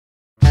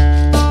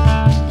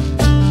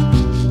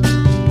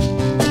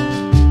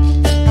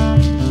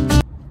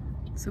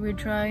So we're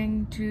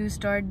trying to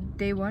start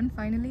day one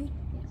finally,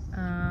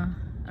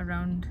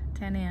 around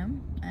 10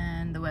 a.m.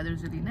 and the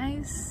weather's really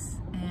nice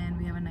and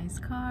we have a nice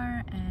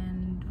car,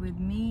 and with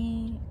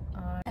me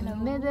are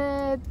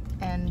Midit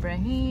and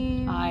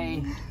Brahim.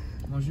 Hi.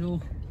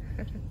 Bonjour.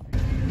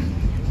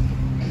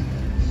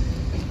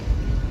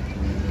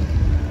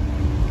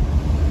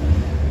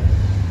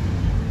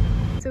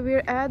 So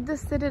we're at the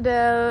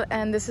Citadel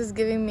and this is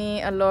giving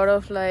me a lot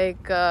of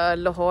like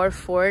Lahore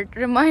Fort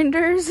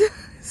reminders.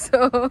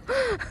 So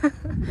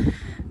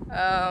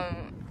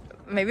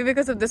maybe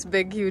because of this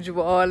big huge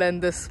wall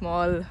and this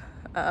small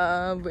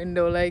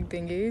window like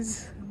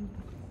thingies.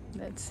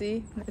 Let's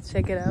see, let's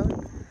check it out.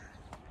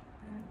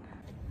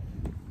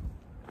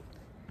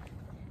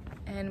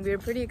 And we're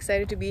pretty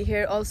excited to be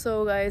here.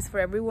 Also guys, for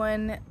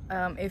everyone,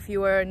 if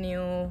you are a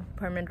new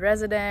permanent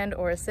resident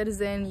or a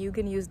citizen, you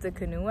can use the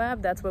Canoe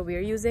app. That's what we're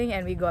using,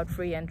 and we got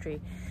free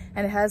entry,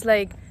 and it has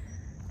like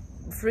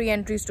free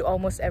entries to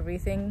almost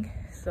everything.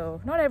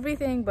 So not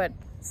everything, but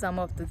some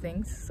of the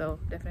things, so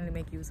definitely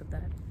make use of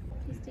that.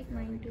 Please take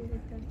mine too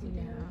with the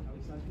Citadel.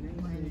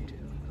 Yeah, mine too.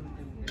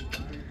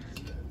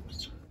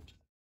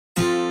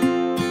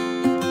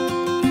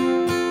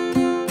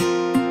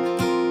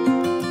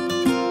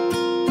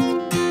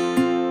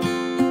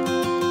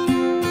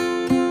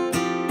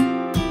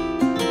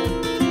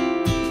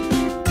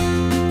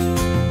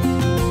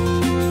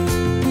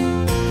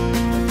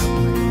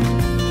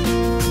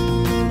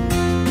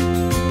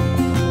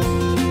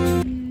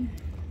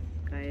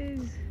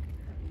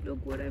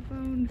 What I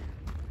found.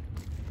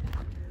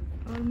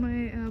 All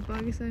my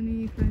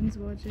Pakistani friends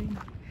watching.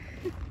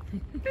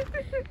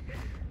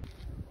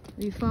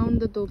 We found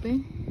the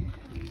tope.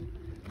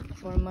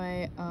 For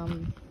my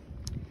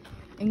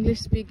English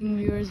speaking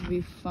viewers,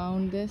 we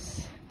found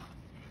this.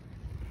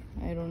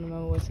 I don't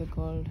remember what's it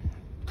called.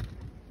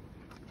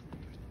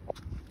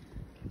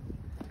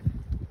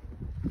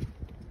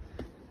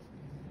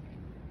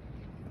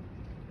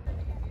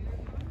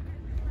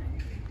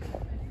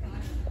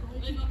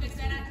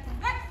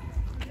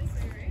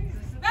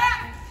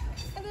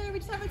 We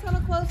just have a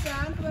tunnel closed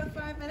down for about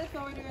 5 minutes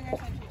while we're doing our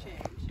sentry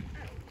change.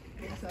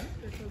 So,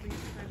 this will be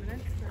 5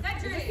 minutes.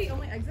 Is this the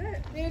only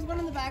exit? There's one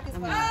in the back as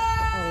well. Oh,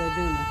 we're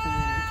doing nothing.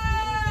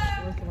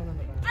 Where's the one on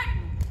the back?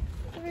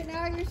 So right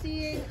now you're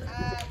seeing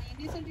the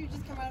new sentry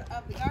just come out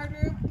of the guard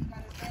room. He's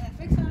got his bayonet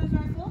fixed on his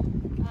rifle,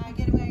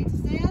 getting ready to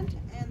stand,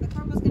 and the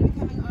corporal's going to be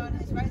coming on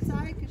his right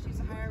side because she's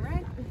a higher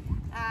rank.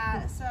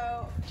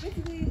 So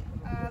basically,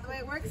 the way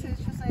it works is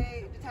just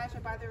a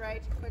detachment by the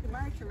right, quick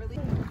march or release.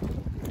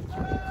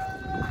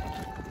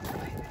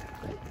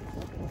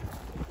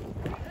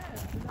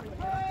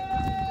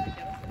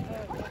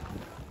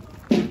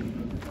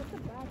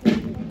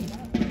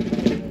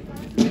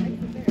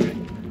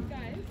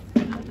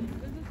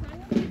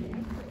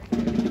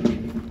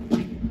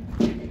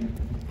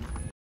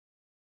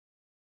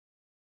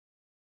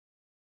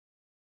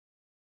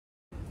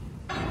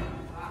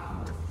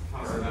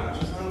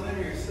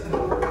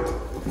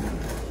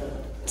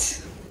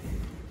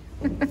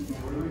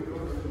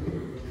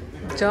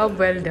 Job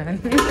well done.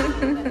 Wow,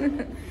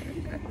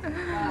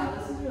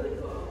 this is really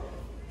cool.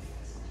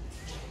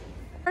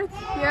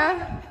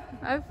 Yeah,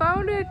 I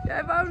found it.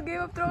 I found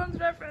Game of Thrones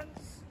reference.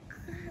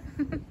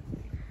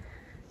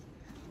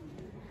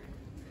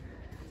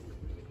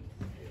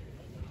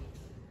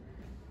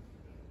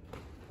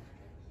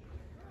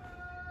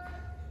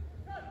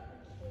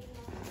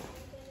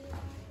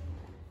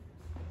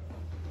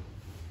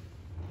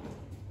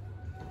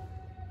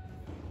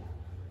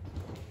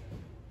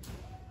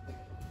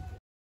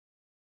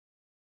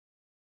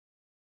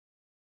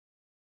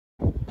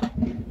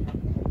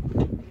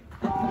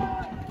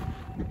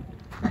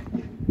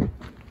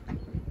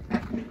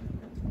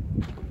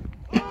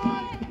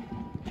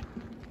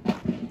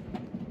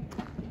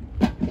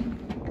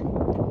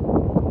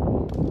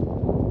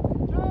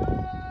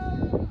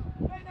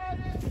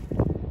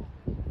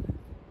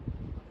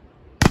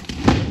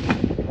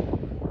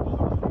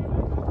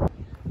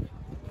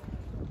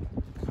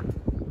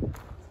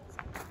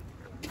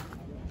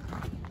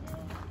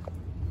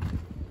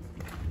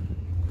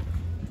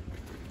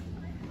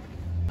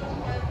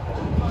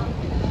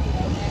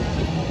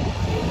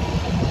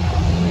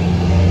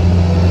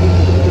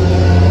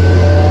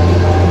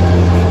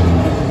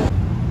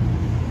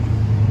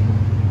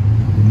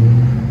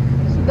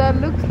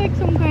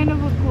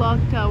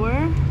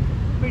 Tower,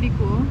 pretty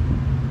cool.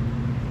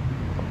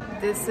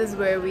 This is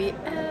where we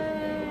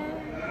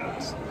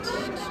at.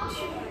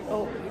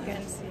 Oh, you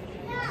can see it.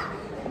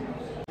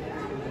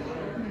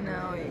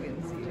 Now you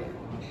can see it.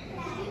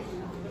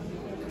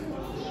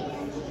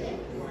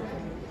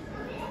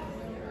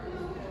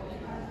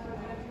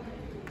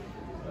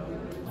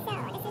 So,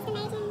 this is the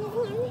Maritime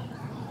Museum.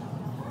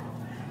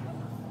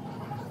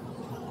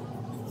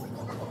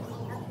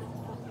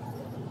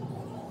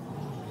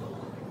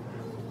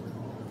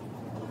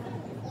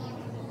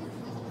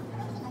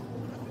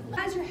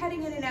 As you're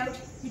heading in and out,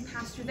 you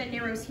pass through the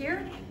narrows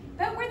here,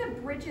 about where the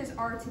bridges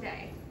are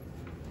today.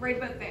 Right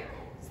about there.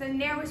 It's the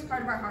narrowest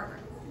part of our harbor.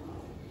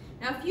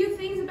 Now, a few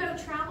things about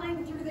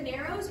traveling through the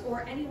Narrows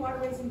or any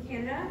waterways in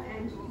Canada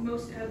and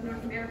most of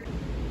North America.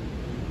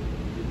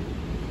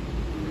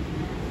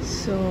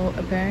 So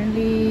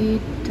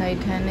apparently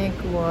Titanic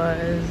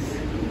was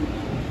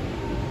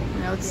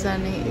an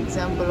outstanding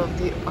example of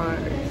the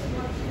art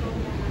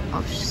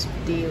of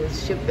steel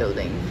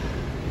shipbuilding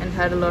and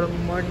had a lot of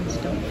modern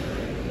stuff.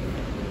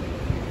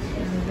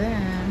 And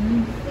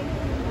then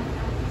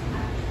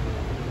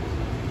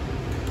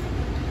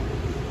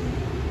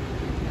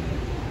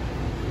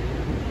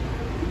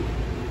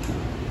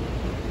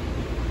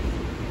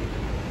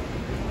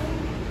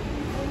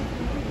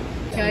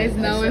guys,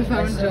 now I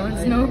found Jon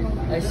Snow.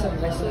 I saw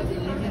the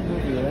Indian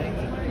movie, right?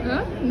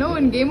 Huh? No,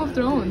 in Game of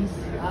Thrones.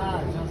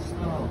 Ah, Jon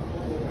Snow.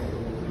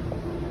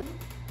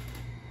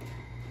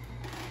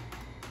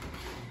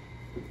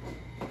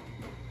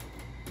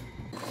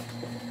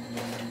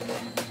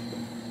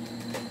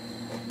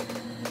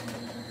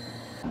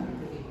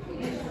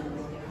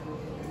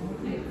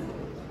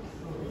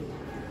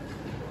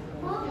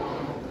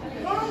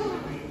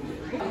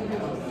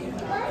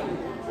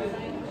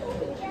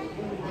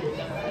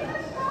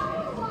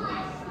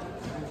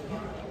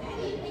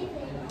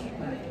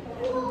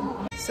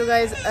 So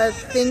guys, a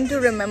thing to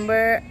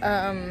remember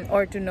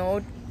or to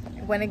note,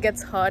 when it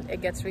gets hot,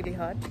 it gets really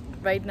hot.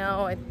 Right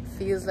now it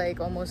feels like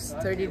almost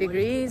 30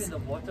 degrees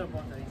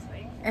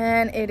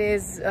and it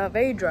is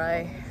very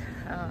dry,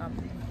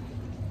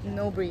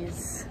 no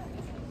breeze,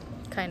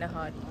 kind of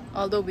hot,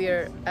 although we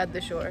are at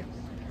the shore.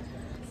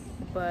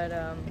 But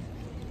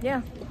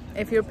yeah,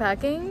 if you're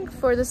packing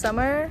for the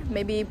summer,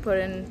 maybe put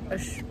in a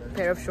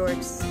pair of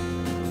shorts.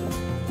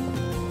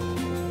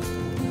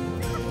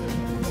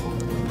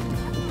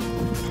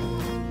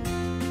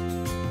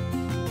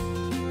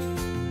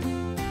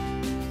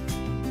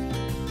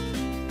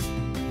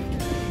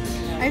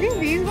 I think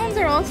these ones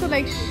are also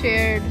like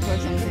shared or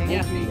something.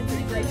 Yeah,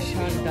 like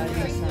sharp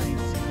diving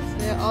signs. So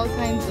there are all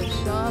kinds of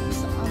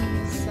shops on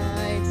the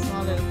side,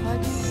 small little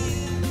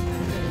huts.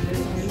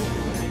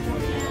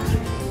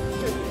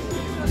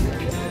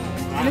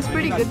 And it's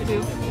pretty good too.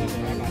 You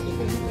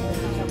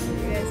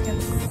guys can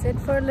sit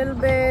for a little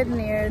bit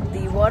near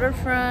the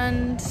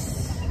waterfront.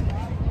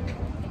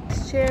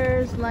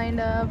 Chairs lined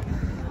up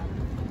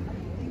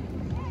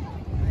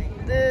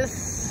like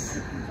this.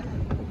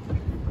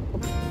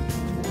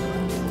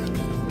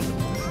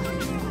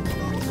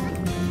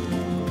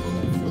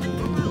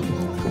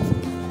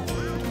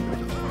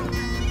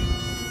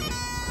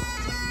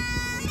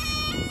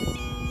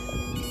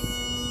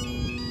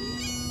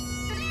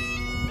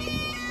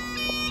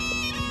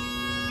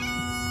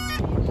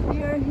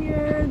 We are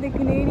here, the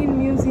Canadian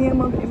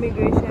Museum of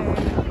Immigration.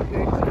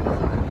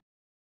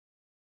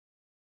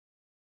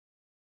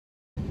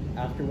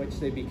 After which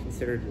they'd be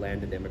considered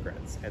landed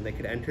immigrants, and they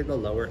could enter the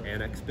lower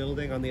annex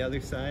building on the other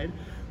side,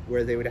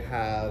 where they would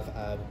have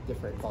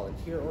different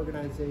volunteer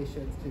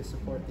organizations to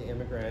support the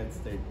immigrants.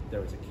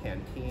 There was a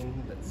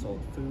canteen that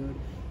sold food,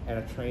 and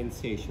a train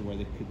station where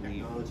the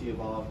technology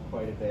evolved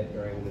quite a bit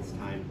during this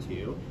time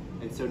too.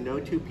 And so no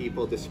two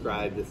people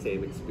describe the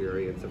same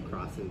experience of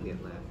crossing the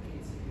Atlantic.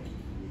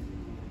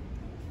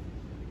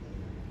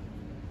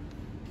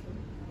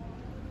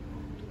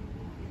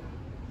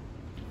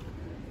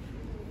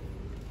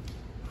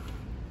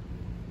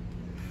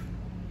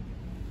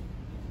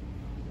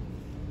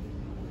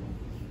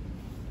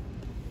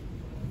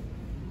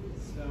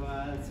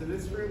 So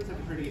this room's a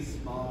pretty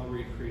small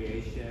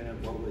recreation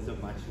of what was a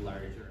much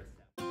larger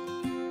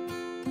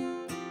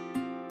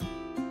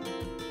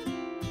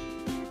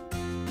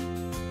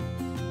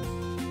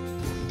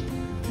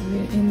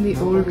We're in the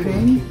old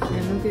train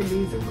and look at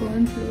these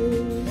cornflakes.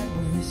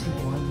 We're missing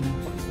one.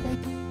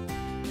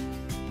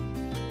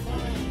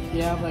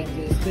 Yeah, like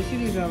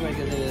especially if you have like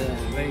a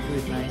very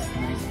good, nice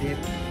dip.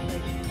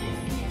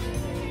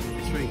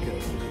 It's very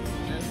good.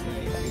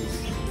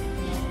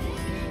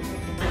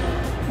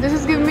 This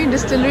is giving me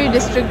distillery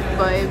district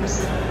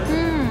vibes.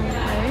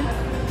 Right?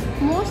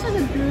 Most of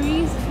the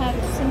breweries have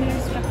similar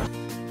structure.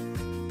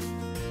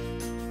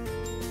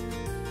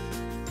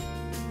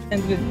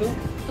 And with who?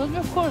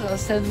 Of course, I'll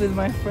stand with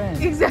my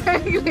friend.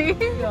 Exactly.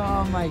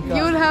 Oh my god.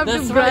 You'll have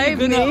That's to why bribe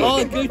you're gonna me.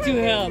 all go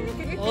to hell.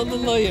 All the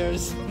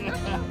lawyers.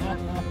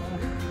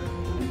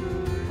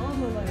 All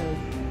the lawyers.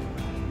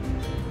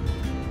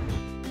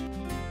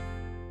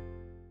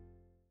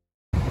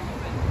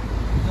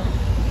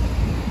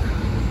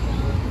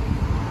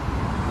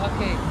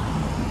 Okay.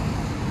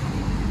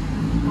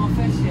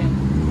 Confession.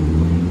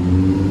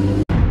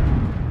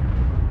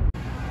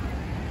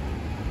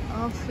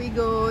 Off we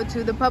go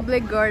to the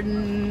public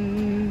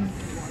garden.